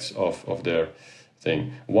impacts of their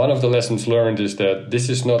thing. One of the lessons learned is that this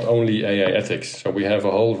is not only AI ethics. So we have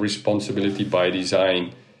a whole responsibility by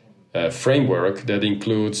design framework that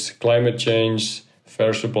includes climate change,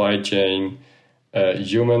 fair supply chain,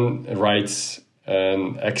 human rights,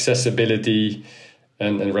 and accessibility,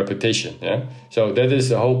 and reputation. Yeah? So that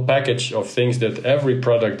is a whole package of things that every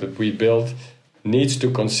product that we build needs to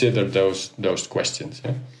consider those questions.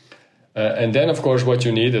 Yeah? And then, of course, what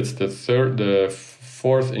you need, it's the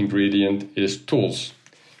fourth ingredient, is tools.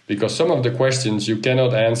 Because some of the questions you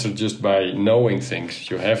cannot answer just by knowing things.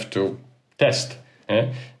 You have to test.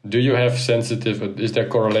 Do you have is there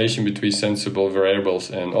correlation between sensible variables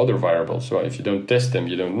and other variables? So if you don't test them,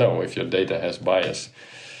 you don't know if your data has bias.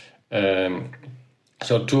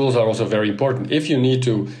 So tools are also very important. If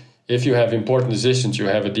you have important decisions, you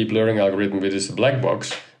have a deep learning algorithm with this black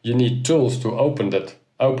box, you need tools to open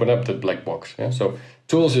up that black box. Yeah? So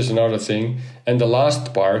tools is another thing. And the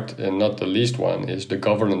last part, and not the least one, is the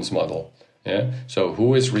governance model. Yeah? So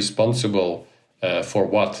who is responsible for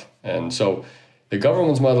what? And so the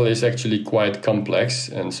governance model is actually quite complex.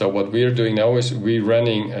 And so what we're doing now is we're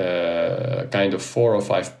running kind of 4 or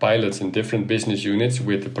 5 pilots in different business units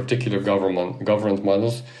with a particular governance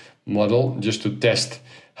model just to test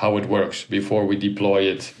how it works before we deploy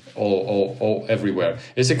it all everywhere.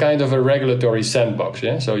 It's a kind of a regulatory sandbox.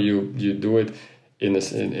 Yeah. So you do it in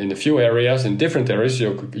a few areas, in different areas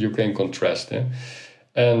you can contrast. Yeah?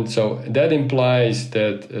 And so that implies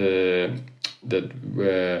that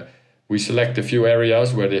we select a few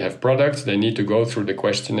areas where they have products. They need to go through the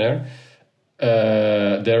questionnaire.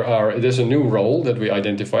 There's a new role that we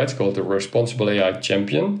identified. It's called the Responsible AI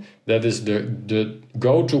Champion. That is the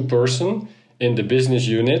go-to person in the business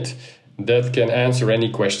unit that can answer any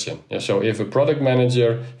question. Yeah, so if a product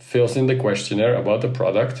manager fills in the questionnaire about the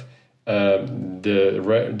product,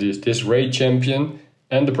 this RAI champion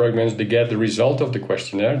and the project manager, they get the result of the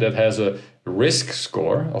questionnaire that has a risk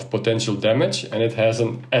score of potential damage, and it has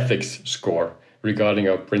an ethics score regarding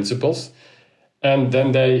our principles. And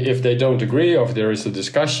then if they don't agree, or if there is a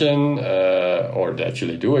discussion, or they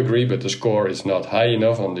actually do agree, but the score is not high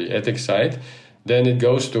enough on the ethics side, then it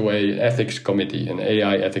goes to an ethics committee, an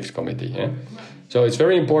AI ethics committee. Yeah? So it's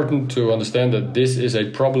very important to understand that this is a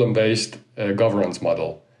problem-based governance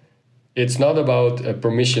model. It's not about a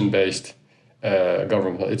permission-based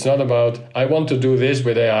government. It's not about, I want to do this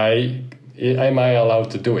with AI, am I allowed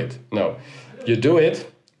to do it? No. You do it,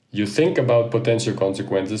 you think about potential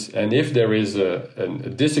consequences, and if there is a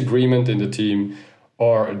disagreement in the team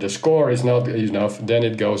or the score is not enough, then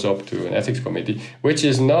it goes up to an ethics committee, which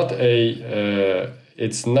is not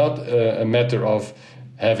it's not a matter of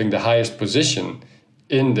having the highest position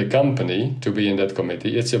in the company to be in that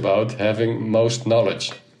committee. It's about having most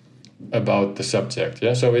knowledge about the subject.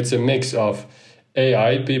 Yeah, so it's a mix of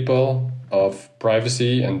AI people, of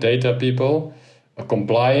privacy and data people,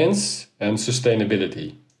 compliance and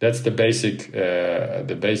sustainability. That's the basic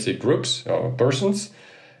groups or persons.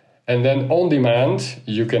 And then on demand,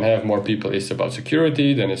 you can have more people. It's about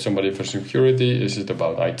security. Then it's somebody for security. Is it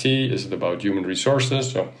about IT? Is it about human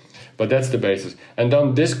resources? But that's the basis. And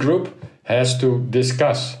then this group has to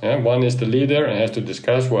discuss. Yeah? One is the leader and has to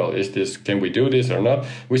discuss, well, can we do this or not?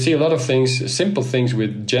 We see a lot of things, simple things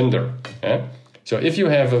with gender. Yeah? So if you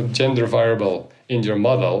have a gender variable in your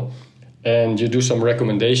model and you do some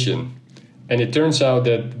recommendation, and it turns out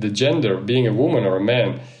that the gender, being a woman or a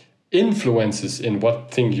man, influences in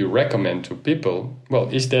what thing you recommend to people, well,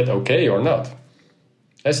 is that okay or not?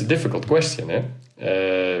 That's a difficult question. Eh?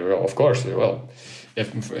 Well, of course,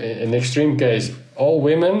 if in an extreme case, all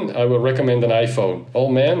women, I will recommend an iPhone. All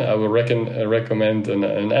men, I will recommend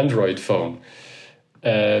an Android phone.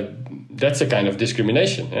 That's a kind of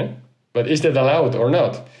discrimination. Eh? But is that allowed or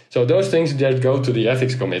not? So those things that go to the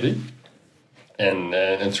ethics committee.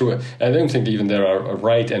 And through it, I don't think even there are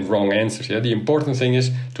right and wrong answers. Yeah? The important thing is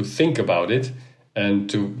to think about it and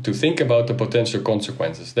to think about the potential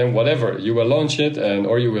consequences. Then whatever, you will launch it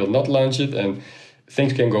or you will not launch it, and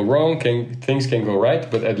things can go wrong, things can go right,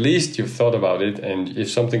 but at least you've thought about it, and if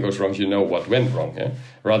something goes wrong, you know what went wrong. Yeah?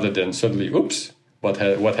 Rather than suddenly, oops, what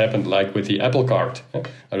happened, like with the Apple Card. Yeah?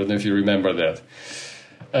 I don't know if you remember that.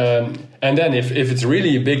 And then if it's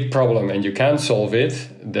really a big problem and you can't solve it,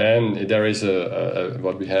 then there is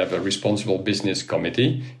what we have, a responsible business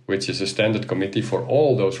committee, which is a standard committee for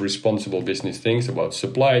all those responsible business things about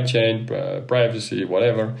supply chain, privacy,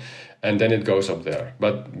 whatever. And then it goes up there.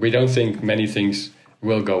 But we don't think many things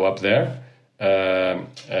will go up there.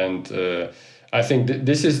 I think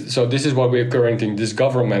this is what we're currently, this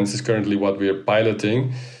governance is currently what we're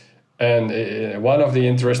piloting. And one of the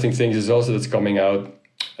interesting things is also that's coming out,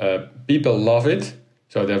 people love it,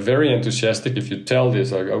 so they're very enthusiastic. If you tell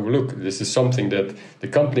this, like, oh look, this is something that the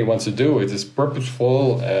company wants to do, it is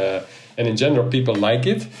purposeful, and in general people like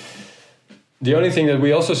it. The only thing that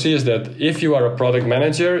we also see is that if you are a product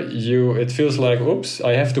manager, it feels like, oops,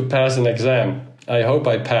 I have to pass an exam, I hope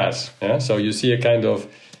I pass. Yeah? So you see a kind of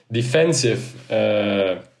defensive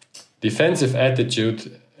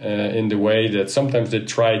attitude in the way that sometimes they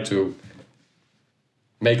try to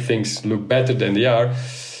make things look better than they are.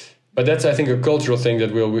 But that's, I think, a cultural thing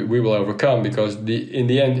that we will overcome, because in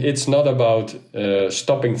the end, it's not about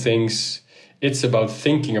stopping things. It's about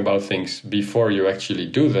thinking about things before you actually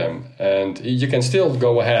do them. And you can still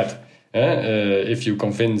go ahead if you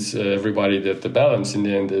convince everybody that the balance in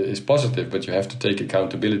the end is positive, but you have to take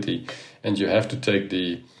accountability and you have to take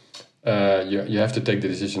the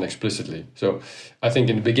decision explicitly. So I think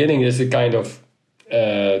in the beginning is a kind of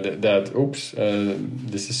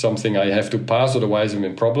this is something I have to pass, otherwise I'm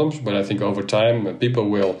in problems. But I think over time people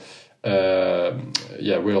will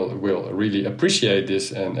really appreciate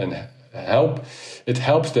this and help. It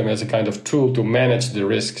helps them as a kind of tool to manage the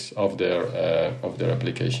risks of their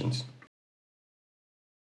applications.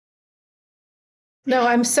 No,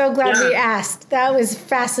 I'm so glad we asked. That was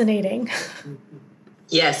fascinating.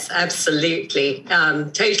 Yes, absolutely.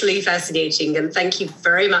 Totally fascinating. And thank you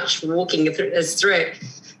very much for walking us through it.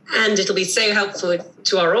 And it'll be so helpful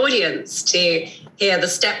to our audience to hear the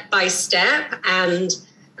step-by-step and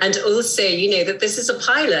also, that this is a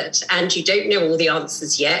pilot and you don't know all the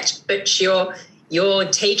answers yet, but you're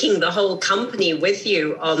taking the whole company with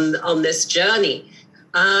you on this journey.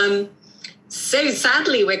 So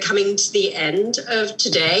sadly, we're coming to the end of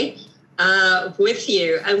today. With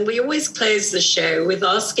you, and we always close the show with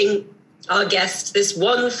asking our guest this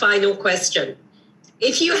one final question.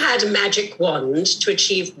 If you had a magic wand to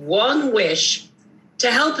achieve one wish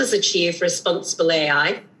to help us achieve responsible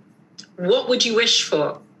AI, what would you wish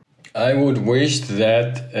for? I would wish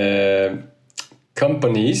that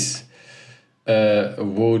companies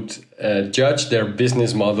would judge their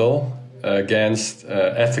business model against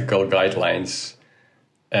ethical guidelines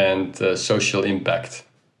and social impact,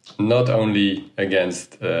 not only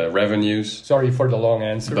against revenues. Sorry for the long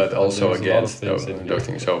answer, but also against those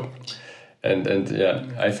things. So, and yeah,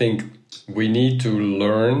 I think we need to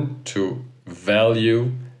learn to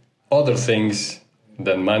value other things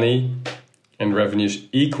than money and revenues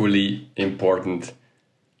equally important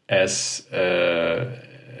as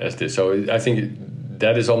this. So I think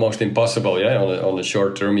that is almost impossible, on the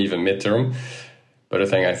short term, even midterm. But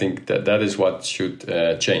I think that is what should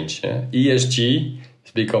change. ESG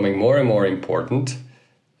is becoming more and more important.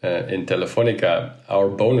 In Telefonica,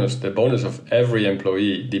 the bonus of every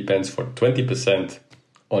employee depends for 20%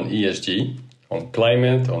 on ESG, on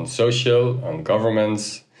climate, on social, on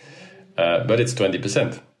governance. But it's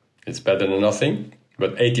 20%. It's better than nothing.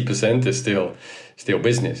 But 80% is still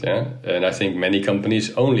business. And I think many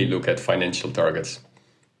companies only look at financial targets.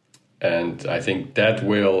 And I think that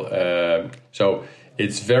will... So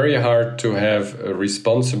it's very hard to have a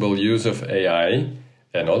responsible use of AI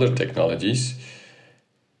and other technologies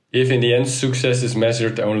if in the end success is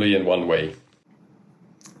measured only in one way.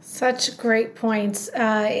 Such great points.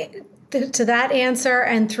 To that answer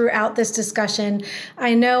and throughout this discussion,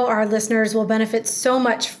 I know our listeners will benefit so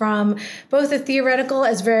much from both the theoretical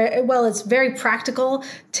as very practical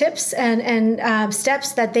tips and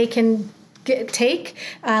steps that they can take.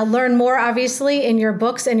 Learn more, obviously, in your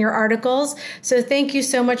books and your articles. So thank you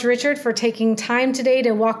so much, Richard, for taking time today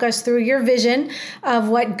to walk us through your vision of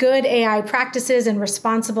what good AI practices and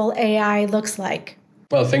responsible AI looks like.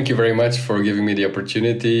 Well, thank you very much for giving me the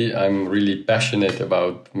opportunity. I'm really passionate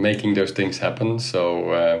about making those things happen.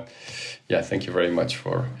 So, thank you very much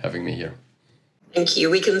for having me here. Thank you.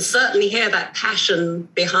 We can certainly hear that passion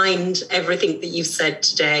behind everything that you've said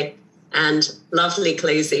today. And lovely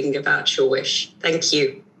closing about your wish. Thank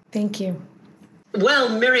you. Thank you. Well,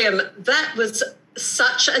 Miriam, that was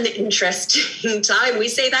such an interesting time. We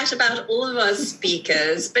say that about all of our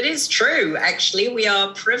speakers, but it's true. Actually, we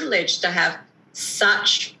are privileged to have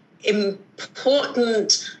such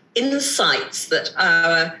important insights that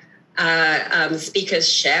our speakers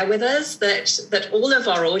share with us that all of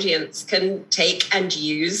our audience can take and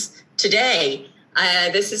use today.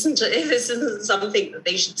 This isn't something that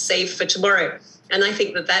they should save for tomorrow. And I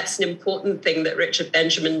think that that's an important thing that Richard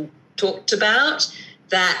Benjamin talked about,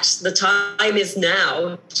 that the time is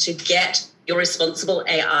now to get your responsible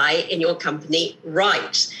AI in your company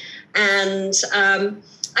right. And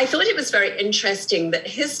I thought it was very interesting that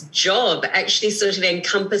his job actually sort of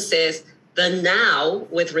encompasses the now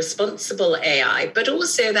with responsible AI, but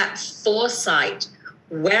also that foresight.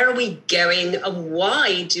 Where are we going and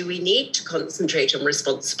why do we need to concentrate on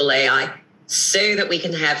responsible AI so that we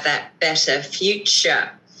can have that better future?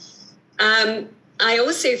 I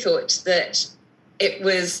also thought that it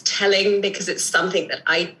was telling, because it's something that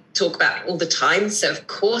I talk about all the time, so of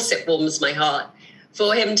course it warms my heart,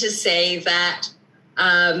 for him to say that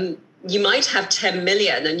you might have 10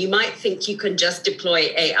 million and you might think you can just deploy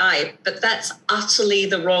AI, but that's utterly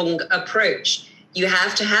the wrong approach. You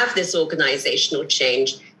have to have this organizational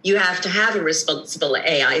change. You have to have a responsible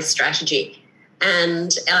AI strategy.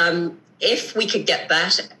 And if we could get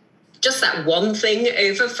just that one thing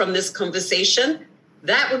over from this conversation,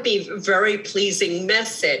 that would be a very pleasing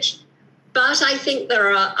message. But I think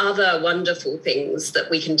there are other wonderful things that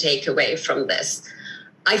we can take away from this.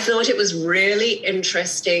 I thought it was really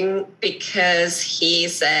interesting because he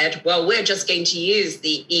said, well, we're just going to use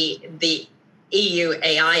the EU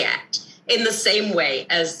AI Act in the same way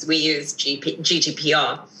as we use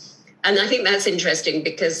GDPR. And I think that's interesting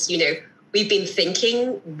because, we've been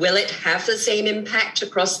thinking, will it have the same impact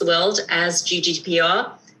across the world as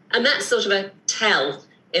GDPR? And that's sort of a tell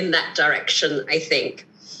in that direction, I think.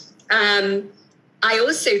 I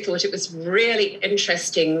also thought it was really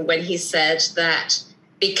interesting when he said that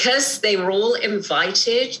because they were all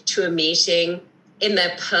invited to a meeting in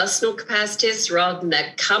their personal capacities rather than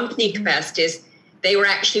their company capacities, they were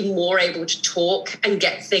actually more able to talk and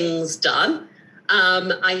get things done.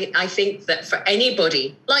 I think that for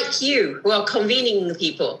anybody like you who are convening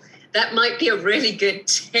people, that might be a really good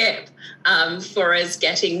tip for us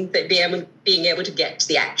being able to get to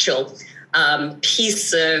the actual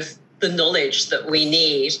piece of the knowledge that we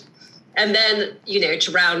need. And then,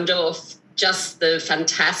 to round off, just the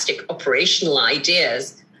fantastic operational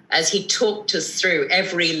ideas as he talked us through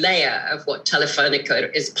every layer of what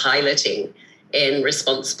Telefonica is piloting in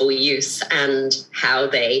responsible use and how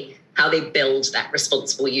they how they build that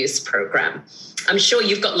responsible use program. I'm sure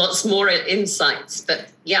you've got lots more insights, but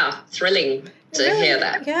yeah, thrilling to hear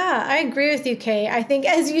that. Yeah, I agree with you, Kay. I think,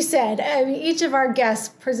 as you said, each of our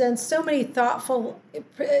guests presents so many thoughtful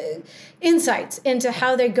insights into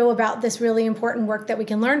how they go about this really important work that we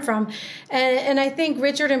can learn from. And I think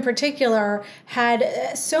Richard in particular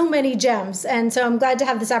had so many gems. And so I'm glad to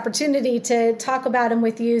have this opportunity to talk about them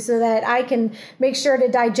with you so that I can make sure to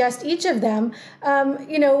digest each of them.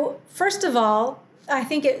 First of all, I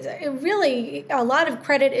think it really, a lot of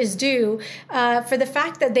credit is due for the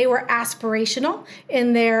fact that they were aspirational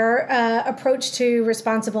in their approach to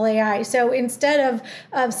responsible AI. So instead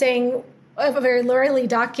of saying a very lawyerly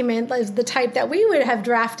document, like the type that we would have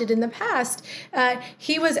drafted in the past,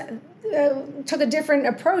 he took a different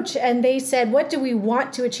approach, and they said, what do we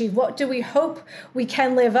want to achieve? What do we hope we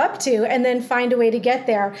can live up to? And then find a way to get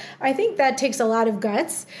there. I think that takes a lot of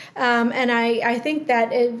guts. And I think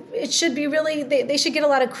that it should be really, they should get a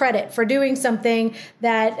lot of credit for doing something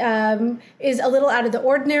that is a little out of the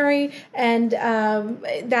ordinary, and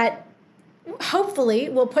that hopefully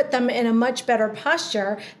will put them in a much better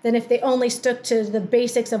posture than if they only stuck to the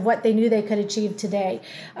basics of what they knew they could achieve today.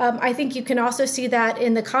 I think you can also see that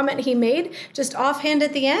in the comment he made just offhand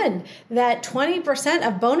at the end, that 20%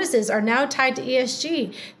 of bonuses are now tied to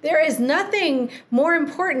ESG. There is nothing more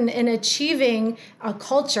important in achieving a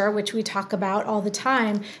culture, which we talk about all the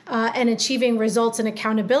time, and achieving results and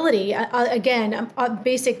accountability. Again,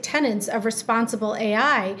 basic tenets of responsible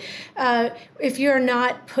AI. If you're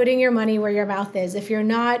not putting your money where your mouth is, if you're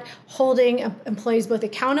not holding employees both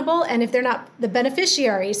accountable and if they're not the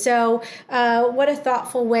beneficiary. So what a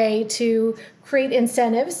thoughtful way to create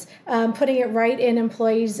incentives, putting it right in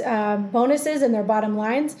employees' bonuses and their bottom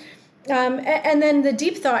lines. And then the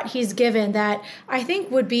deep thought he's given that I think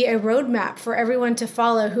would be a roadmap for everyone to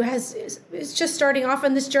follow who is just starting off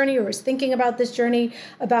on this journey or is thinking about this journey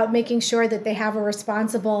about making sure that they have a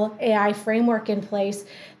responsible AI framework in place.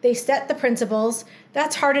 They set the principles.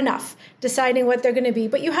 That's hard enough, deciding what they're going to be.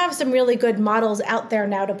 But you have some really good models out there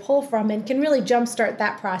now to pull from and can really jumpstart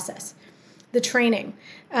that process. The training.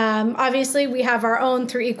 Obviously, we have our own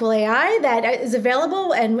through Equal AI that is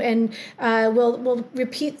available, and we'll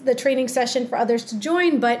repeat the training session for others to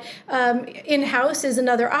join. But in-house is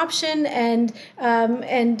another option, and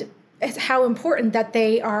it's how important that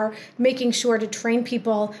they are making sure to train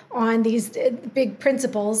people on these big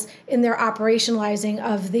principles in their operationalizing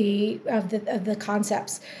of the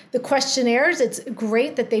concepts. The questionnaires, it's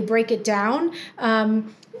great that they break it down.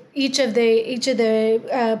 Each of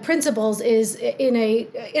the principles is in a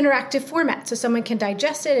interactive format, so someone can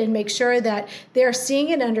digest it and make sure that they're seeing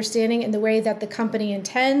it and understanding in the way that the company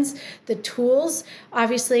intends. The tools,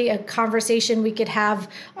 obviously, a conversation we could have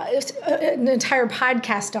an entire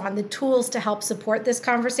podcast on, the tools to help support this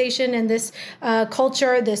conversation and this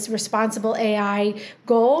culture, this responsible AI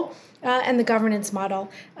goal, and the governance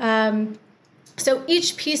model. So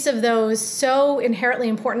each piece of those so inherently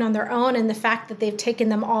important on their own, and the fact that they've taken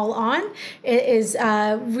them all on is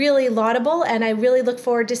really laudable. And I really look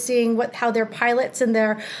forward to seeing how their pilots and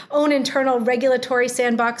their own internal regulatory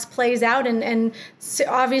sandbox plays out, and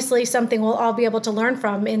obviously something we'll all be able to learn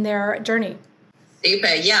from in their journey.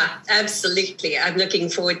 Super, yeah, absolutely. I'm looking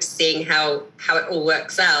forward to seeing how it all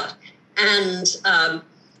works out. And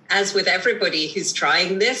as with everybody who's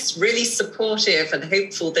trying this, really supportive and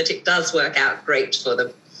hopeful that it does work out great for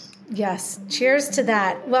them. Yes, cheers to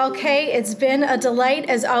that. Well, Kay, it's been a delight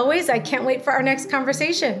as always. I can't wait for our next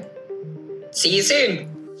conversation. See you soon.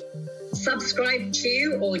 Subscribe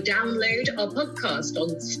to or download our podcast on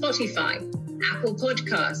Spotify, Apple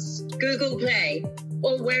Podcasts, Google Play,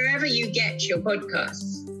 or wherever you get your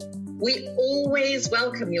podcasts. We always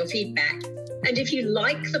welcome your feedback. And if you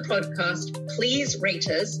like the podcast, please rate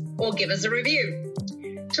us or give us a review.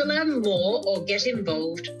 To learn more or get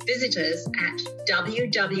involved, visit us at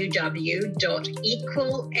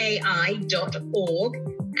www.equalai.org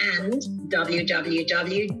and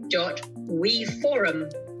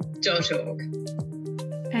www.weforum.org.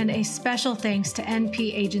 And a special thanks to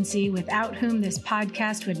NP Agency, without whom this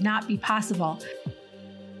podcast would not be possible.